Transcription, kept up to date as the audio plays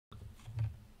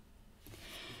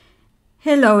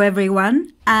Hello,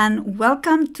 everyone, and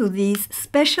welcome to this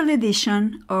special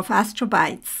edition of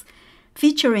AstroBites,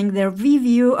 featuring the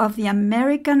review of the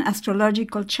American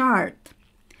astrological chart.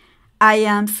 I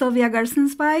am Sylvia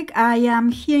Garzensweig. I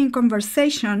am here in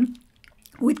conversation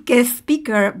with guest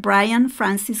speaker Brian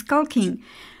Francis Culkin,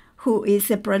 who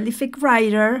is a prolific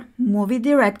writer, movie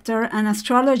director, and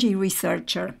astrology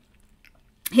researcher.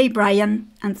 Hey,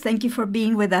 Brian, and thank you for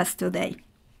being with us today.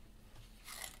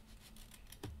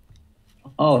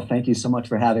 Oh, thank you so much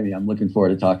for having me. I'm looking forward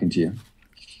to talking to you.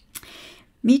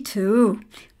 Me too.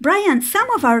 Brian, some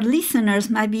of our listeners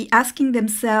might be asking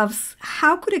themselves,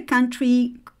 how could a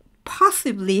country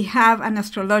possibly have an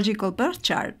astrological birth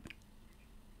chart?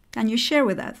 Can you share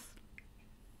with us?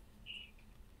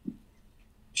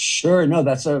 Sure. No,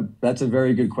 that's a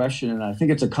very good question. And I think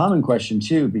it's a common question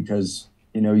too, because,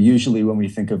 usually when we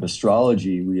think of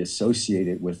astrology, we associate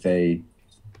it with a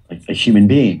human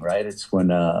being, right? It's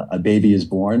when a baby is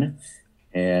born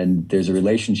and there's a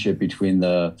relationship between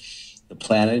the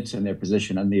planets and their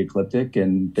position on the ecliptic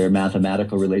and their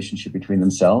mathematical relationship between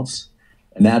themselves.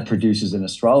 And that produces an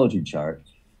astrology chart.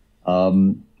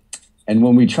 And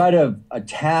when we try to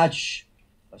attach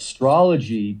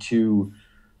astrology to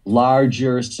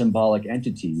larger symbolic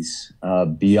entities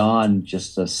beyond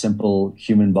just a simple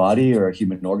human body or a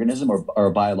human organism or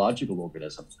a biological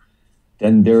organism,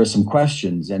 then there are some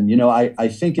questions. And, I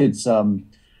think it's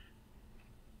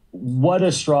what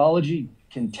astrology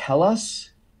can tell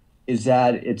us is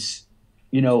that it's,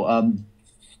 the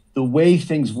way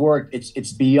things work,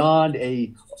 it's beyond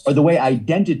or the way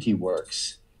identity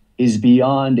works is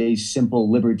beyond a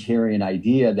simple libertarian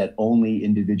idea that only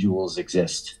individuals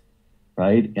exist,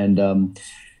 right? And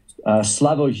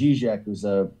Slavoj Žižek, who's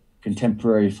a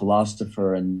contemporary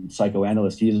philosopher and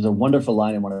psychoanalyst, he has a wonderful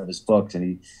line in one of his books,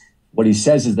 and what he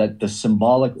says is that the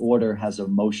symbolic order has a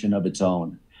motion of its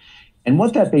own. And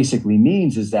what that basically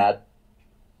means is that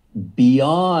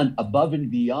above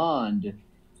and beyond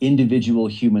individual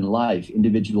human life,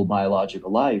 individual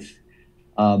biological life,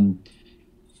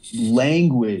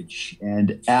 language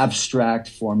and abstract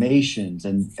formations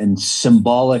and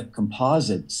symbolic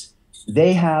composites,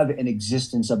 they have an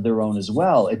existence of their own as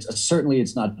well. Certainly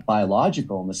it's not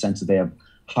biological in the sense that they have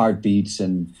heartbeats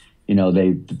and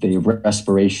they have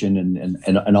respiration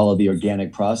and all of the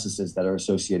organic processes that are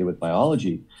associated with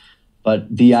biology.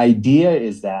 But the idea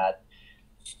is that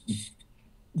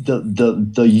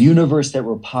the universe that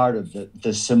we're part of,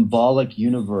 the symbolic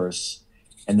universe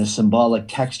and the symbolic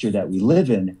texture that we live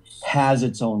in has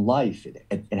its own life.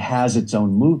 It has its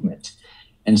own movement.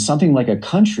 And something like a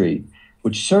country,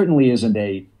 which certainly isn't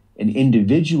an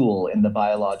individual in the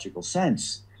biological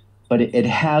sense, but it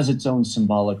has its own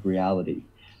symbolic reality.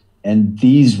 And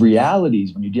these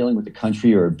realities, when you're dealing with a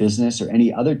country or a business or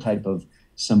any other type of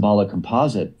symbolic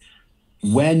composite,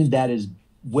 when it is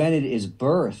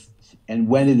birthed and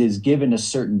when it is given a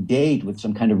certain date with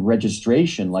some kind of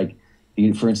registration, like,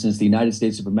 for instance, the United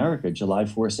States of America, July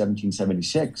 4,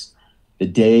 1776, the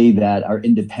day that our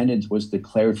independence was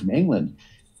declared from England,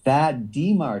 that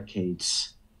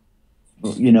demarcates,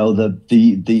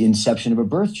 the inception of a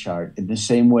birth chart. In the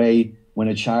same way, when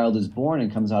a child is born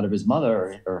and comes out of his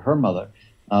mother or her mother,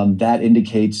 that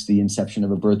indicates the inception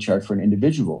of a birth chart for an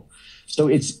individual. So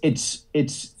it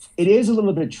is a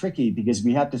little bit tricky because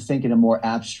we have to think in a more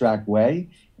abstract way,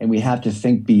 and we have to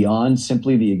think beyond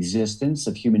simply the existence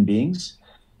of human beings.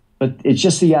 But it's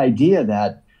just the idea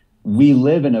that we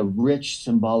live in a rich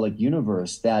symbolic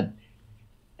universe and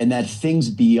that things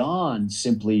beyond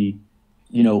simply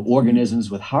organisms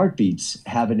with heartbeats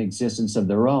have an existence of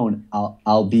their own,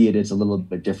 albeit it's a little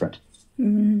bit different.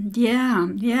 Yeah.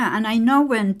 And I know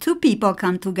when two people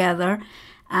come together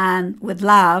and with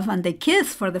love and they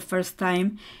kiss for the first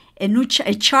time, a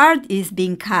chart is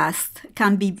being cast,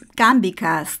 can be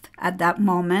cast at that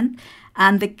moment.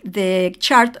 And the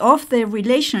chart of the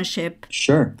relationship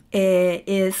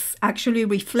is actually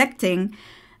reflecting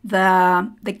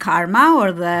the karma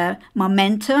or the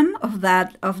momentum of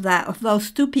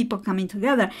those two people coming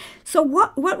together. So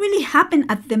what really happened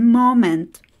at the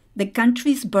moment the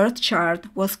country's birth chart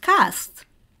was cast?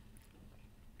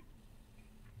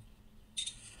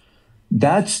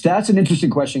 That's an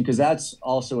interesting question, because that's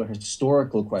also a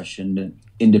historical question,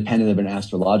 independent of an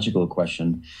astrological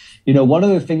question. One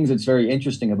of the things that's very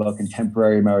interesting about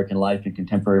contemporary American life and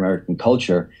contemporary American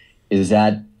culture is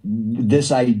that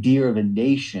this idea of a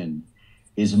nation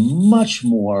is much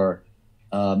more,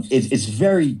 it's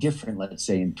very different, let's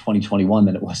say, in 2021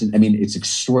 than it was. It's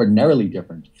extraordinarily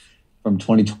different from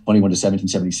 2021 to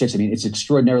 1776. It's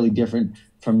extraordinarily different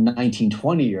from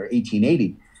 1920 or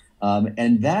 1880.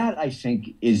 And that, I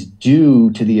think, is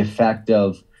due to the effect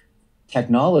of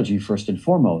technology first and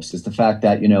foremost. Is the fact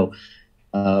that,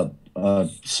 a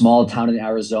small town in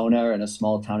Arizona and a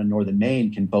small town in northern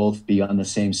Maine can both be on the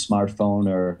same smartphone,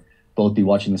 or both be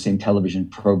watching the same television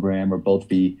program, or both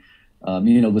be,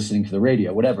 listening to the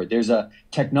radio, whatever.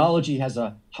 Technology has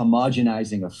a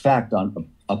homogenizing effect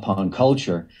upon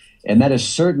culture. And that is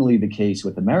certainly the case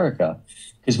with America.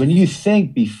 Because when you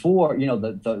think before,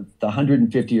 the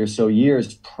 150 or so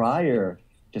years prior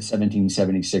to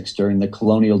 1776, during the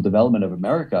colonial development of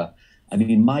America, I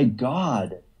mean, my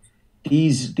God,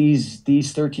 these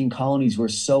 13 colonies were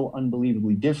so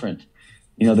unbelievably different.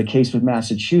 The case with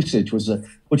Massachusetts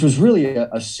which was really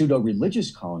a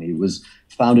pseudo-religious colony. It was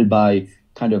founded by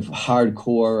kind of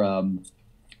hardcore,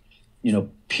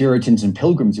 Puritans and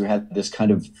Pilgrims who had this kind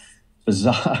of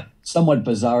somewhat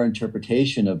bizarre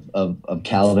interpretation of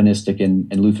Calvinistic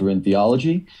and Lutheran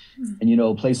theology. And,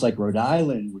 a place like Rhode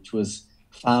Island, which was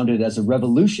founded as a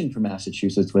revolution for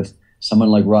Massachusetts with someone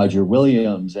like Roger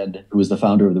Williams, who was the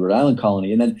founder of the Rhode Island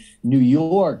colony. And then New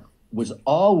York was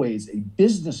always a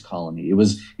business colony. It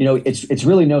was, it's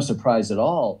really no surprise at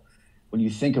all when you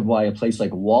think of why a place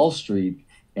like Wall Street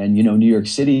and, New York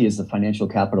City is the financial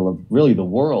capital of really the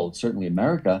world, certainly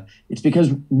America. It's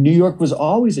because New York was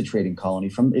always a trading colony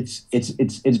from its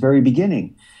very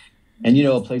beginning. And,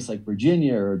 a place like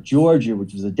Virginia or Georgia,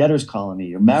 which was a debtor's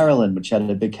colony, or Maryland, which had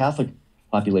a big Catholic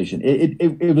population.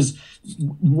 It was,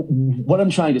 what I'm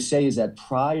trying to say is that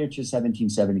prior to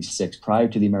 1776, prior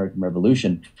to the American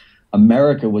Revolution,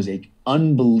 America was a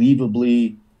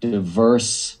unbelievably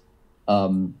diverse,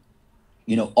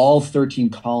 all 13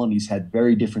 colonies had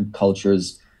very different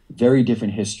cultures, very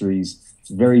different histories,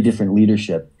 very different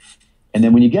leadership. And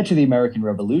then when you get to the American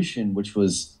Revolution, which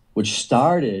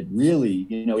started really,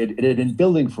 it had been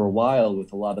building for a while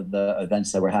with a lot of the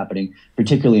events that were happening,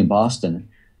 particularly in Boston,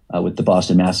 with the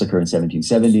Boston Massacre in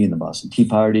 1770 and the Boston Tea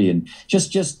Party, and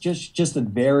just the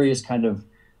various kind of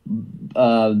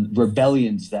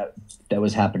rebellions that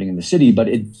was happening in the city. But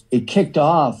it kicked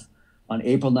off on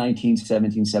April 19th,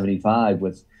 1775,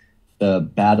 with the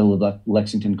Battle of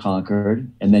Lexington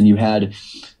Concord, and then you had,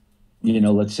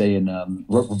 let's say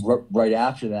right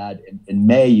after that, in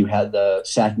May, you had the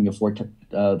sacking of Fort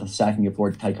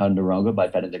Ticonderoga by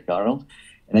Benedict Arnold.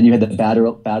 And then you had the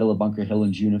Battle of Bunker Hill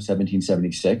in June of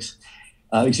 1776,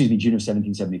 June of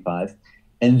 1775.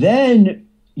 And then,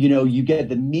 you get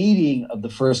the meeting of the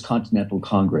First Continental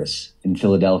Congress in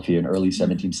Philadelphia in early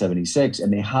 1776,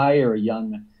 and they hire a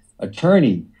young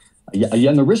attorney, a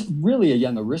young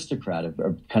aristocrat,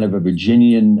 kind of a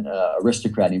Virginian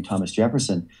aristocrat named Thomas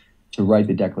Jefferson, to write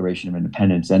the Declaration of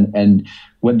Independence. And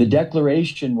when the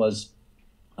Declaration was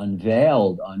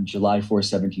unveiled on July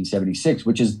 4th, 1776,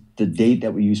 which is the date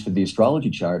that we use for the astrology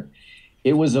chart,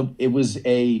 it was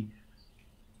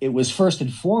first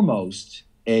and foremost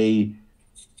a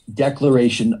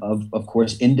declaration of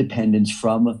course, independence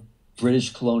from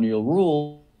British colonial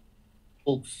rule.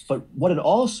 But what it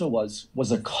also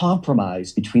was a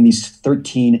compromise between these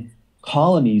 13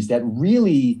 colonies that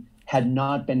really had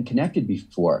not been connected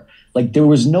before. Like there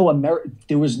was no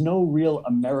real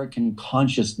American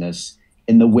consciousness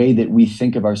in the way that we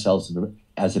think of ourselves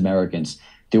as Americans.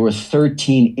 There were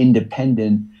 13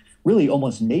 independent, really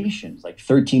almost nations, like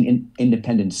 13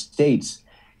 independent states.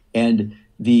 And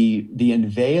the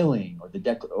unveiling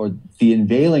the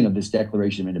unveiling of this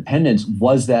Declaration of Independence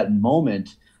was that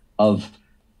moment of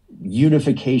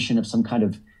unification of some kind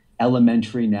of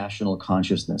elementary national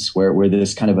consciousness, where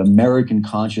this kind of American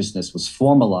consciousness was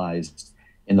formalized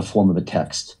in the form of a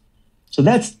text. So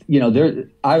that's,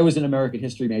 I was an American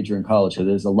history major in college, so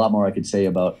there's a lot more I could say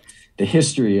about the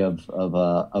history of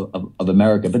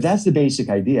America. But that's the basic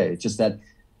idea. It's just that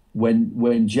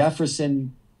when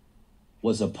Jefferson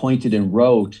was appointed and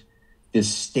wrote this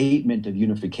statement of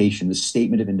unification, this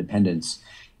statement of independence,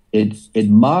 it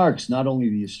marks not only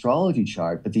the astrology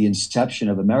chart, but the inception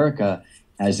of America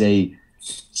as a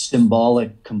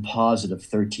symbolic composite of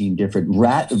 13 different,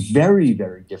 very,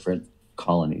 very different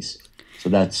colonies. So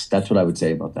that's what I would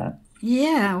say about that.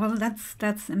 Yeah, well,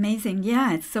 that's amazing.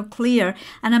 Yeah, it's so clear.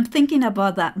 And I'm thinking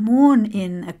about that moon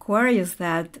in Aquarius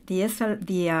that the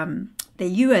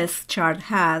U.S. chart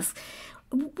has.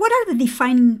 What are the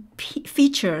defining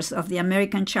features of the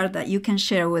American chart that you can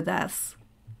share with us?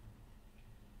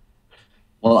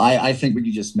 Well, I think what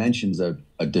you just mentioned is a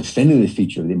definitive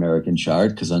feature of the American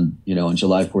chart, because on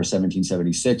July 4,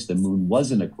 1776, the moon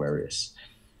was in Aquarius.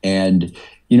 And,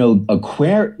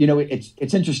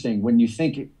 it's interesting when you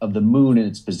think of the moon and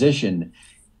its position,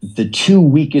 the two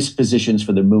weakest positions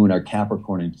for the moon are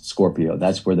Capricorn and Scorpio.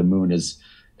 That's where the moon is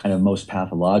kind of most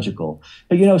pathological.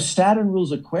 But you know, Saturn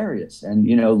rules Aquarius, and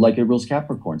you know, like it rules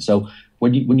Capricorn. So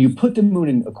when you put the moon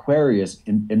in Aquarius,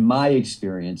 in my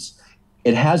experience,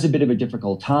 it has a bit of a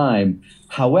difficult time.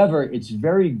 However, it's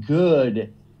very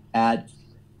good at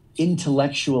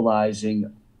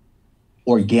intellectualizing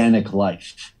organic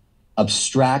life,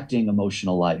 abstracting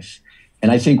emotional life.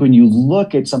 And I think when you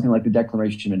look at something like the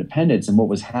Declaration of Independence and what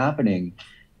was happening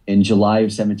in July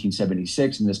of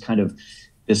 1776, and this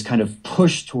kind of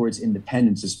push towards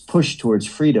independence, this push towards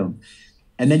freedom,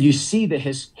 and then you see the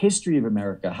history of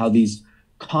America, how these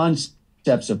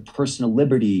concepts of personal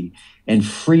liberty and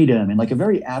freedom in like a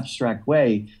very abstract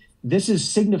way, this is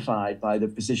signified by the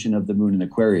position of the moon in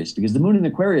Aquarius, because the moon in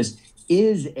Aquarius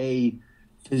is a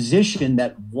position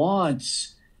that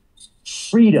wants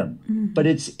freedom, but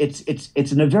it's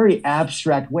in a very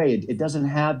abstract way. It doesn't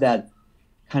have that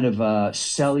kind of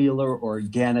cellular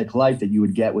organic life that you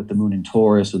would get with the moon in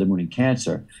Taurus or the moon in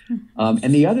Cancer.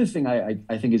 And the other thing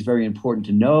I think is very important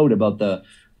to note about the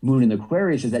moon in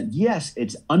Aquarius is that, yes,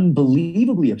 it's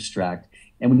unbelievably abstract.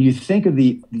 And when you think of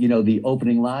the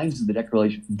opening lines of the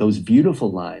Declaration, those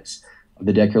beautiful lines of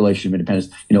the Declaration of Independence,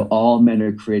 you know, all men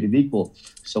are created equal,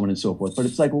 so on and so forth. But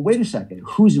it's like, well, wait a second,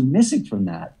 who's missing from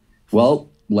that? Well,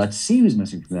 let's see who's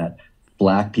missing from that.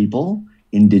 Black people,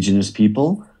 indigenous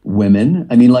people, women.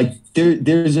 I mean, like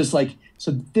there's this like,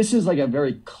 so this is like a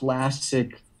very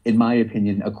classic, in my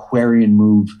opinion, Aquarian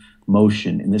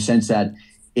motion, in the sense that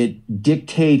it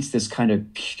dictates this kind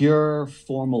of pure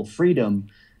formal freedom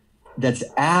that's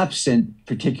absent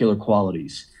particular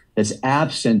qualities, that's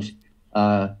absent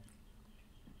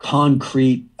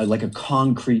concrete, like a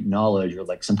concrete knowledge or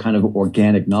like some kind of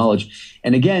organic knowledge.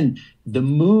 And again, the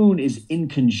moon is in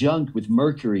conjunct with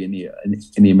Mercury in the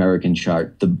American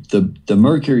chart. The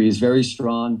Mercury is very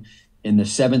strong in the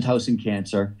 7th house in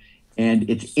Cancer, and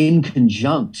it's in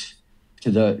conjunct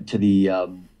to the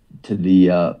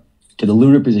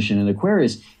lunar position in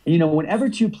Aquarius. And you know, whenever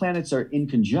two planets are in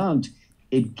conjunct,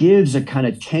 it gives a kind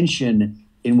of tension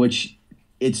in which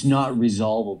it's not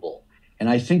resolvable. And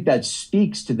I think that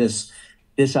speaks to this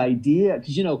idea,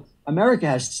 because, you know, America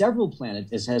has several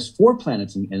planets. It has 4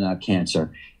 planets in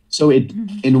Cancer. So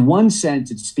in one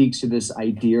sense, it speaks to this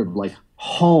idea of like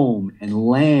home and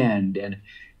land and,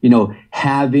 you know,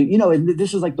 having, you know,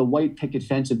 this is like the white picket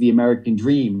fence of the American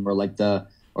dream, or like the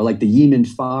yeoman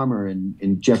farmer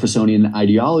in Jeffersonian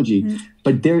ideology.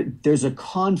 But there's a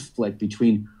conflict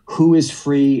between who is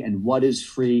free and what is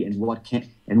free and what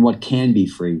can be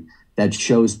free, that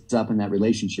shows up in that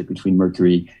relationship between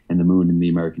Mercury and the moon in the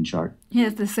American chart.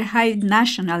 Yes, there's a high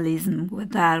nationalism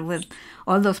with that, with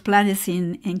all those planets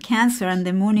in Cancer and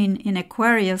the moon in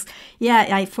Aquarius. Yeah,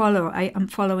 I'm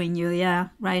following you. Yeah,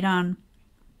 right on.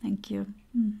 Thank you.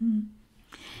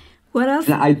 What else?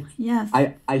 Yes.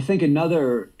 I think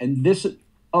another, and this,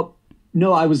 oh,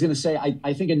 no, I was going to say,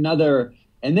 I think another,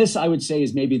 and this I would say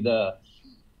is maybe the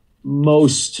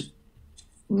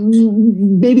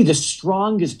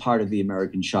strongest part of the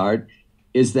American chart,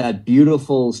 is that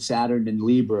beautiful Saturn in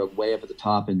Libra way up at the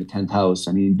top in the 10th house.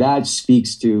 I mean, that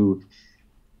speaks to,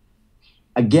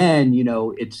 again, you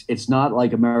know, it's not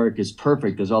like America's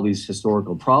perfect. There's all these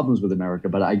historical problems with America,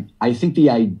 but I think the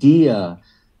idea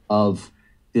of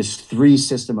this 3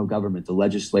 system of government, the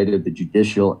legislative, the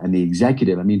judicial, and the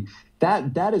executive, I mean,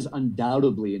 that is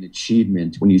undoubtedly an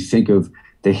achievement when you think of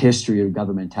the history of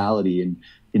governmentality and,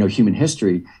 you know, human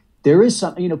history. There is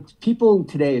some, you know, people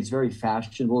today, it's very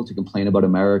fashionable to complain about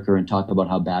America and talk about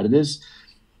how bad it is.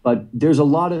 But there's a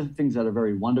lot of things that are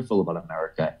very wonderful about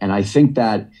America. And I think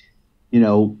that, you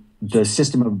know, the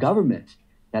system of government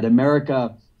that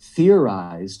America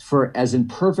theorized, for as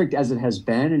imperfect as it has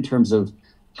been in terms of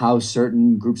how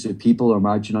certain groups of people or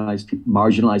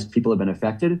marginalized people have been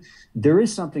affected, there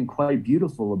is something quite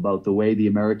beautiful about the way the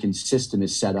American system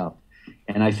is set up.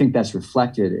 And I think that's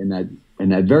reflected in that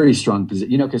very strong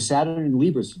position, you know, because Saturn in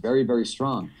Libra is very, very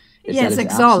strong. It's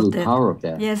exalted. Absolute power up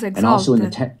there. Yes, exalted. And also in the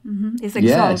it's exalted.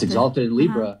 Yeah, it's exalted in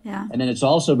Libra. Yeah. And then it's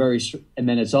also very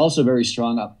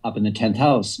strong up in the 10th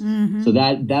house. So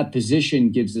that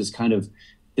position gives this kind of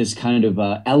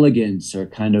elegance, or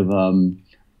kind of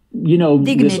you know,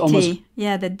 dignity. This almost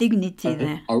the dignity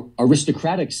there.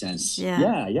 Aristocratic sense.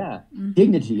 Yeah.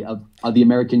 Dignity of the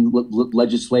American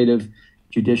legislative,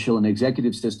 judicial, and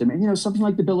executive system. And, you know, something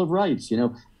like the Bill of Rights, you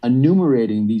know,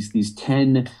 enumerating these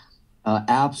 10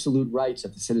 absolute rights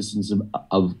that the citizens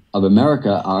of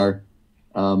America are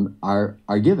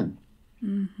given.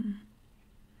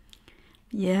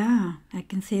 Yeah, I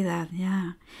can see that.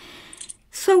 Yeah.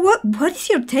 So what is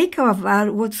your take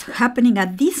about what's happening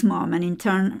at this moment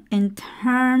in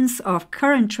terms of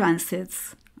current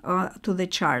transits to the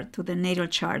chart, to the natal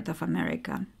chart of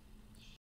America.